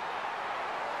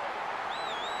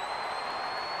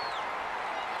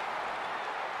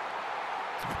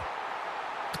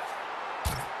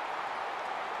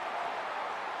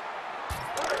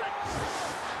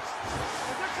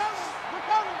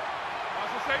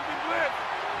 Watch the safety blitz.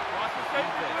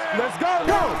 Let's go.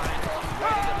 Go.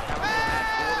 Ready to pound on that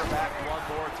quarterback one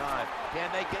more time. Can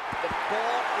they get the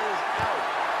ball is out,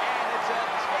 and it's a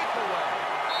takeaway.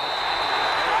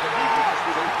 The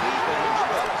defense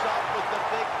comes up with the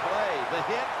big play, the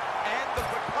hit, and the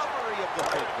recovery of the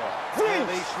football. Yeah,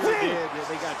 they sure did. Yeah,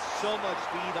 they got so much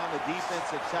speed on the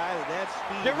defensive side, and that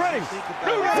speed, Get ready. think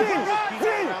about it,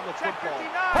 around the football.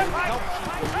 It helps you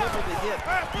deliver the hit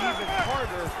even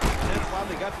harder, and that's why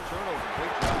they got the turnover.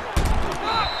 Great job.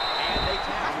 And they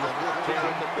tackle him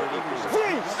down to 30%.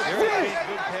 There has been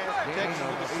good pass protection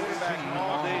with the quarterback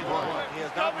all day long. He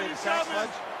has not been sacked much,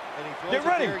 and he throws Get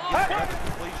ready. it there and gets the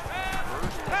completion.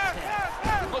 First and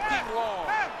 10. Looking long.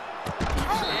 And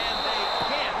they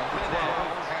can't finish.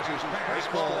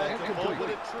 Baseball, that's a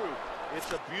moment of truth.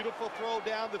 It's a beautiful throw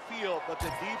down the field, but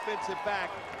the defensive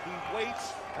back, he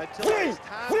waits until it's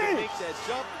time to make that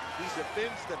jump. He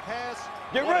defends the pass.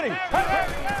 Get ready.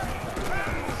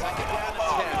 Second down and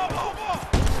 10.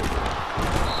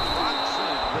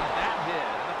 Watson with that hit,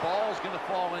 and the ball's going to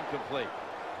fall incomplete.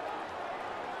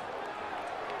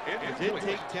 It did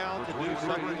take talent to do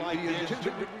something like this.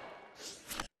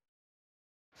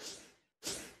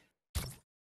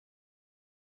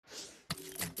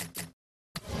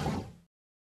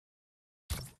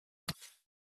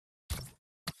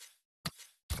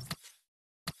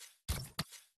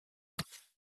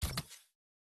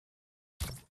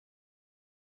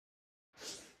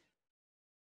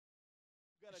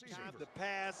 Time to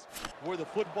pass, where the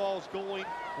football's going,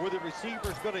 where the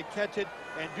receiver's going to catch it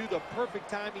and do the perfect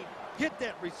timing, hit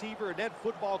that receiver, and that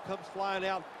football comes flying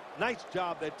out. Nice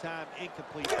job that time.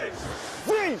 Incomplete pass.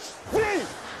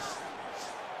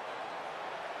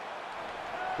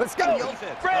 Let's go.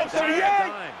 Brad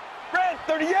 38. Brad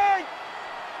 38.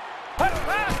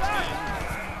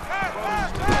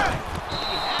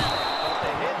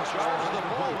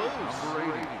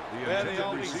 Well, they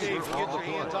always say if you get your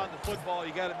hands on the football,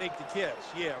 you got to make the catch.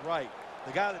 Yeah, right.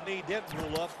 The guy that made that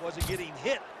rule up wasn't getting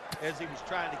hit as he was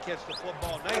trying to catch the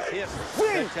football. Nice hit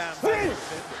that time by the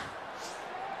defender.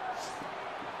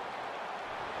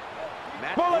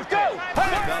 Matt Let's go.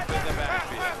 Up in the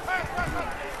backfield.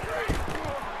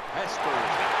 Hester.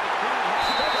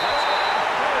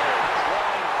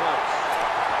 Drawing close.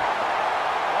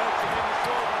 Well, it's an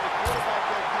throw by the quarterback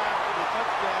that time for the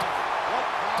touchdown. What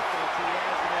confidence he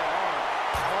has in that arm.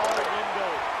 Small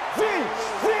window.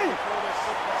 Before that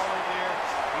football in there,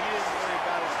 he didn't worry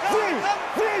about his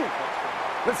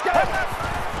Let's go. Hit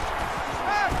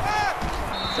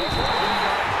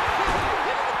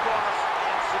it across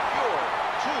and secure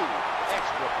 2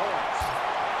 extra points.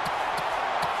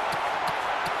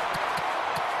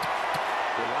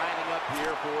 They're lining up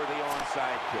here for the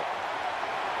onside kick.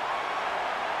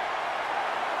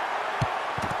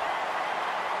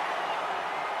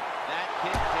 That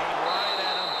kick came right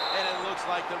at him, and it looks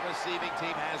like the receiving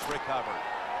team has recovered.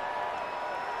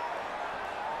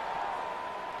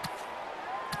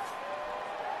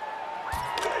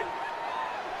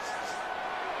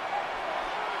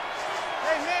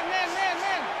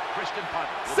 Christian punt.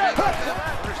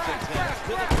 Christian sends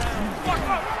to the ground.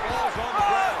 Ball's on the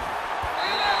ground.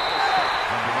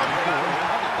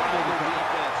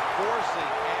 Defense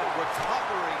forcing and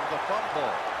recovering the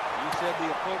fumble. You said the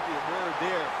appropriate word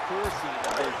there, forcing.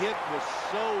 The hit was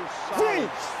so solid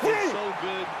and so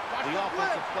good. The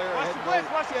offensive player had no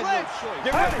choice.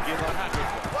 Get ready. Get on top of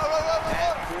it.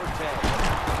 Matt Forte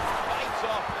fights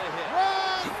off the hit.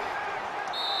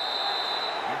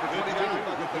 Good job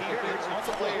by the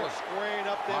defensive player squaring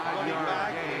up that running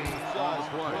back. And he just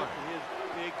put his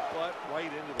big butt right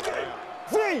into the ground.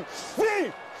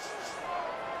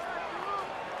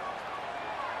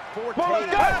 Forte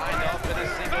lined up in a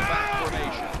single back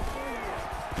formation.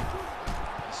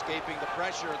 Escaping the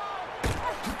pressure. The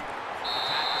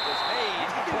tackle was made.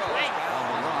 On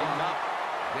the line.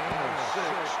 Gain of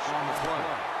 6 on the play.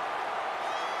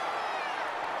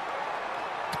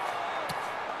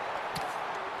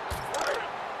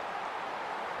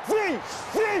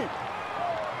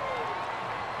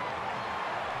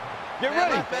 Get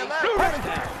ready.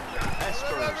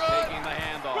 Hester taking the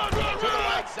handoff to the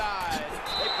right side.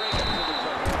 They bring it to the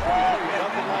turn.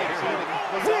 Nothing like seeing a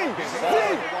complete offense. That's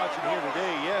what we're watching here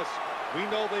today. Yes, we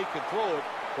know they can throw it,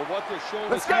 but what they're showing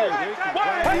us here, they can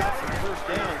grind out some first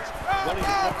downs running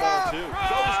the football too.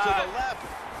 Goes to the left.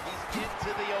 He's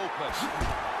into the open.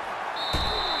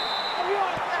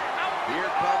 Here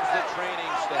comes the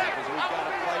training staff as we've got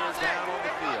a player down on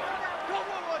the field.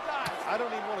 I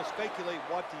don't even want to speculate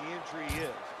what the injury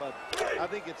is, but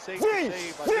I think it's safe to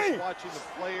say by just watching the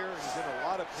player, he's in a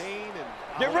lot of pain. And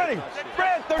Get ready.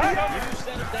 Brad 38. New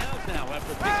set of downs now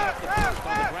after picking up the first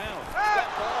on the ground. That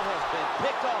ball has been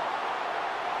picked off.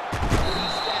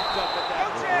 He stacked up at that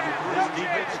point. This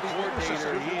defensive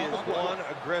coordinator, he is one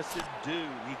aggressive dude.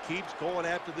 He keeps going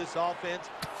after this offense,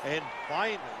 and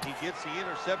finally he gets the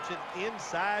interception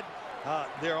inside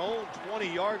their own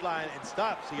 20-yard line and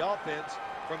stops the offense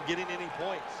from getting any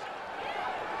points.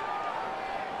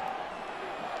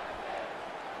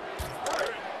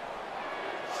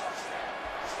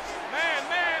 Man.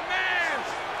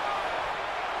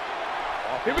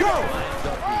 Here we go.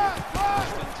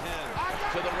 First and 10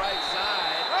 to the right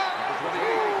side. Number 28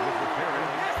 with the carry.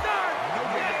 Yes, sir.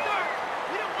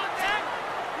 You don't want that.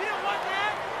 You don't want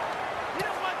that. You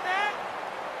don't want that.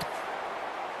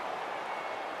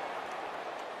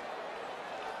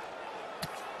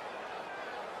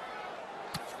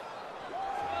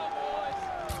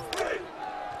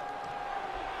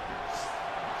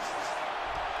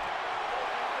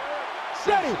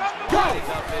 Ready. Go. Lining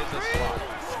up in the slot.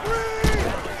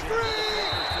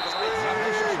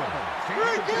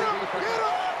 Third down.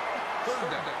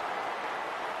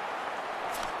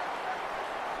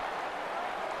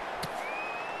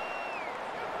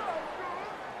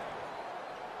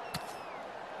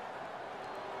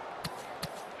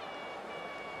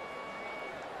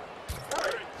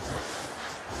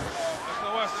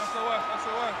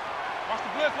 SOS. Watch the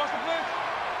blitz.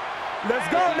 Let's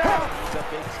go now. It's a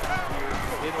big stop here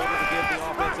in order to give the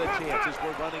offense a chance as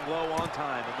we're running low on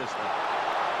time in this one.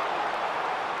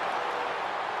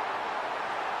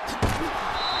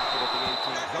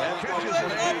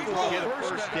 Get a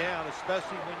first down,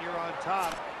 especially when you're on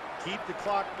top. Keep the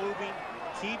clock moving.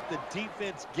 keep the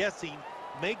defense guessing,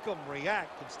 make them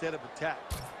react instead of attack.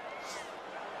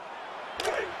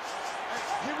 Here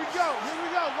we go. Here we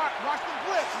go. Watch the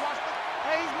blitz. Watch the.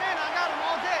 Hey, he's man. I got him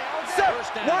all day. All day.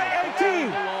 118.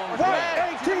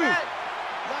 118.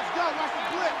 Let's go. Watch the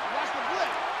blitz. Watch the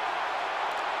blitz.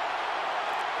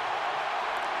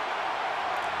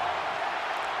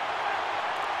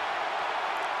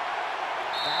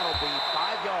 That'll be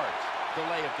 5 yards.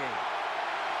 Delay of game.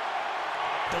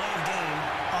 Delay of game,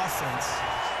 offense.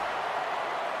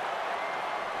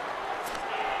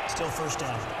 Still first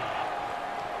down.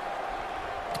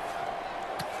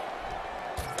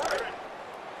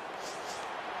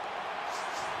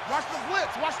 Watch the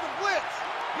blitz. Watch the blitz.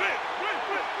 Blitz.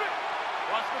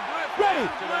 Watch the blitz. Ready.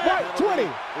 Right 20.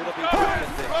 It'll be run.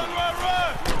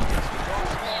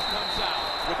 Comes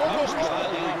out.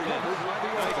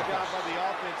 Nice job by the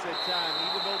offense that time.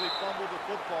 Even though they fumbled the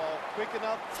football, quick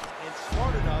enough and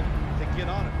smart enough to get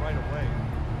on it right away.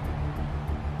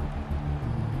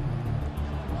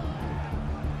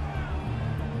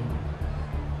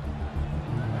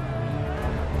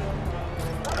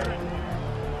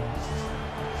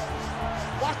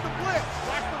 Watch the blitz.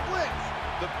 Watch the blitz.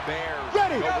 The Bears.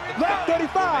 Ready. Go with the Black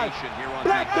 35. here on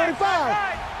Black defense.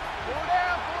 35. Four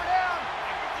down. Four down.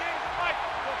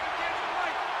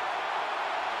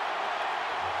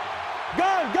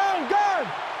 Gun.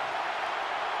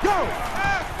 Go.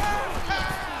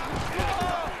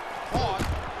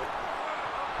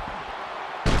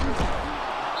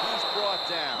 He's brought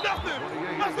down. 2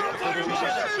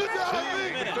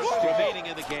 minutes remaining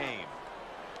in the game.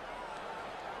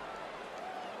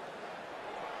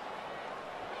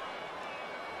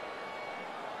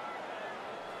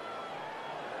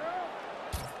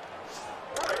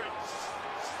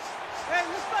 Hey,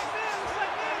 looks like man.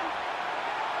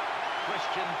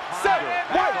 Christian Set.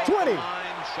 Ponder. White 20.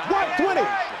 White 20.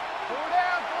 Four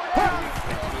down.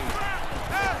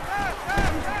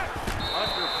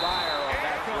 Under fire on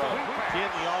that throw.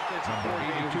 Again, the offensive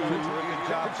coordinator doing a terrific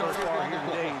job so far here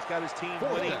today. He's got his team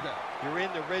winning. You're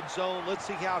in the red zone. Let's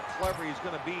see how clever he's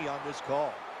going to be on this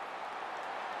call.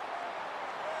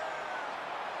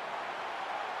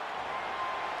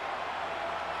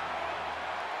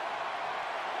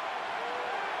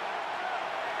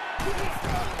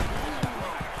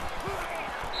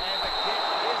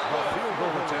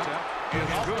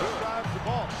 Drives the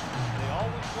ball. They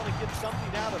always want to get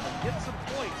something out of it, get some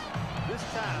points. This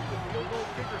time, the field goal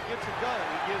kicker gets it done.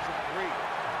 He gives them 3.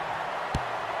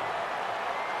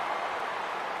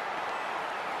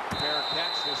 Fair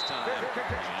catch this time. And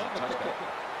touchdown.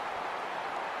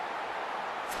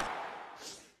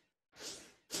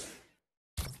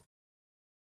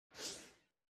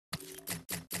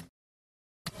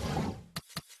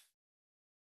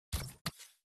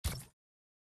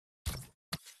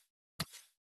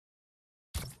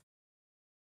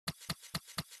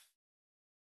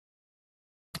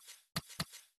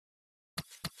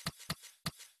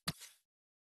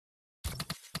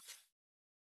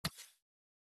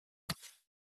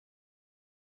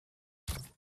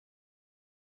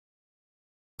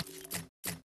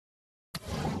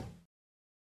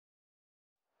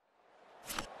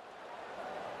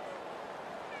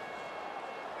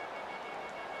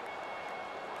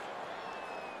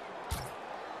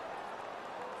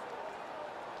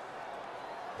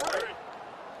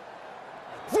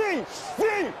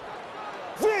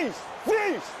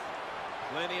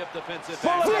 Plenty of defensive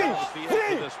action on the field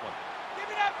for this one. Give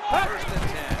me that ball. First and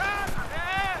 10.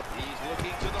 He's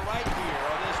looking to the right here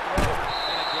on this throw.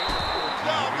 And a game of 14. Good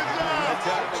job.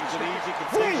 That was an easy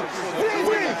completion for the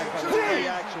quarterback on the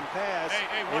play-action pass,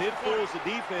 and it fools the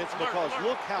defense because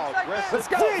look how aggressive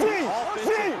the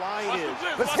offensive line is.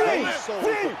 They sold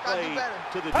the play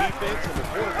to the defense, and the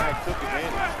quarterback took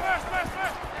advantage.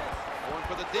 Going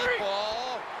for the deep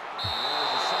ball. There's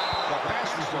a sideline. The pass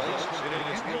was released, and it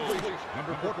is incomplete.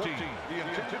 Number 14, the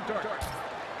intended target.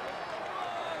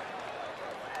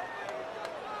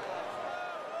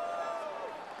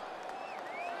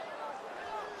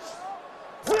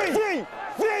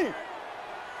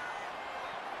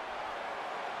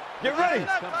 Get ready.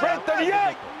 Red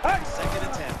 38. Second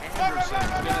and 10.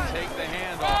 Anderson's going to take the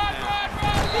handoff now.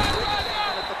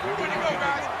 Way to go,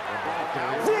 guys.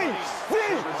 Our teams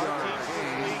in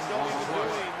the league don't even do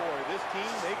it anymore. This team,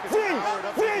 they can power it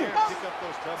up in there and pick up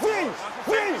those tough balls.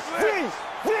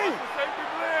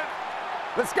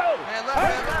 Let's go. Man, left.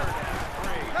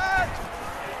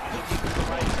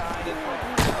 Right side and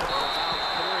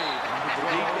The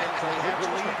defense, they have a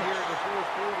lead here in the fourth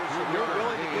quarter, so they're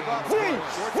willing to give up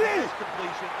short pass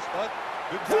completions, but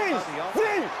good job on the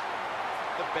offense.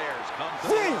 The Bears come to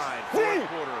the line, fourth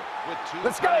quarter, with 2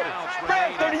 Let's go. timeouts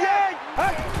Bears, remaining. 38.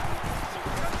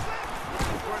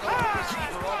 For an open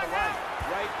receiver on the right,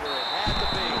 right where it had to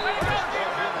be.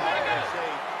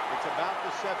 It's about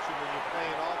deception when you're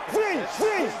playing offense.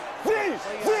 Free.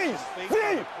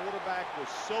 The quarterback was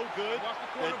so good,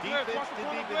 the defense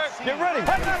didn't even see Get ready. it.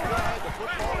 He still had the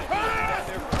football and he was down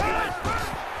there for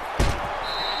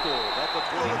That's the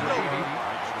 43.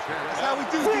 That's how we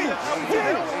do it. That's how we do it.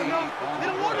 They don't want to know. They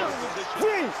don't want to know.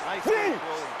 nice throw and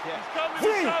catch.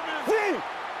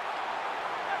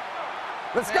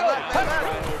 Let's go. Right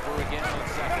over again on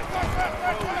second.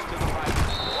 Throws to the right.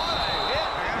 What a hit.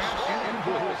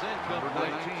 Ball's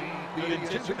incomplete. Good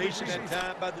anticipation that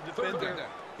time by the defender.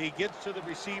 He gets to the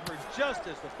receiver just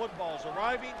as the football's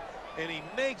arriving, and he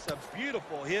makes a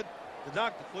beautiful hit to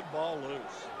knock the football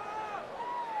loose.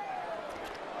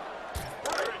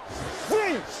 The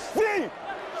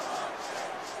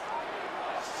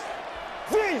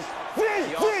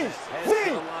offense heads to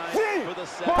the line for the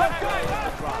 7th play of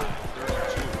the drive.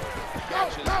 32.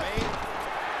 Catch is made.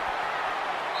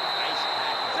 Nice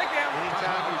tackle.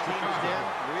 Anytime your team is down,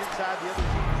 you're inside the other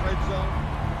team's red zone,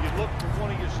 you look for one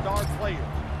of your star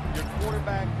players, your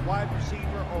quarterback, wide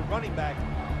receiver, or running back.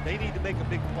 They need to make a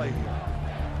big play here.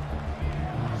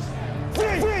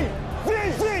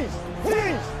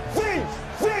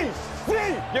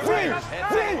 Get ready. Head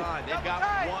to the line. They've got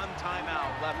 1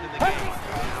 timeout left in the game.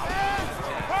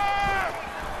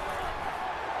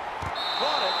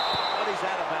 Caught it, but he's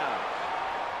out of bounds.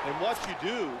 And what you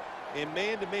do in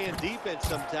man-to-man defense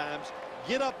sometimes,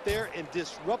 get up there and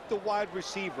disrupt the wide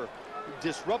receiver.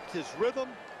 Disrupt his rhythm,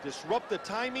 disrupt the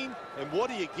timing, and what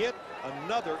do you get?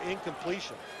 Another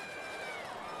incompletion.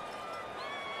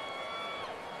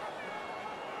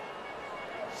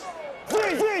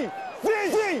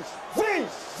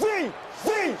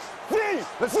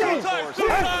 Let's go.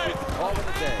 Call of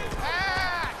the day.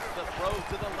 The throw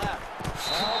to the left.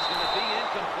 Ball's going to be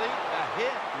incomplete. A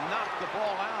hit knocked the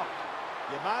ball out.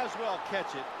 You might as well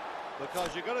catch it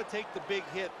because you're going to take the big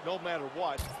hit no matter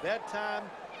what. That time,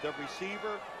 the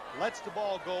receiver lets the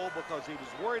ball go because he was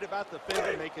worried about the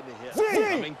defender making the hit.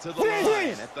 Coming to the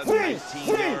line at the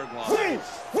 19-yard line.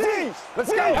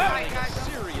 Let's go.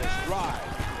 Serious drive.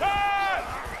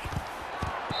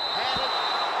 Had it,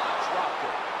 dropped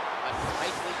it. A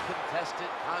tightly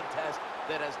contested contest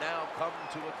that has now come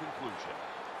to a conclusion.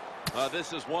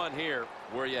 This is one here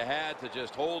where you had to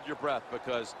just hold your breath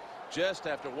because just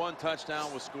after 1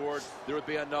 touchdown was scored, there would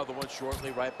be another one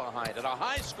shortly right behind it. A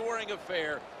high-scoring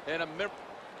affair and a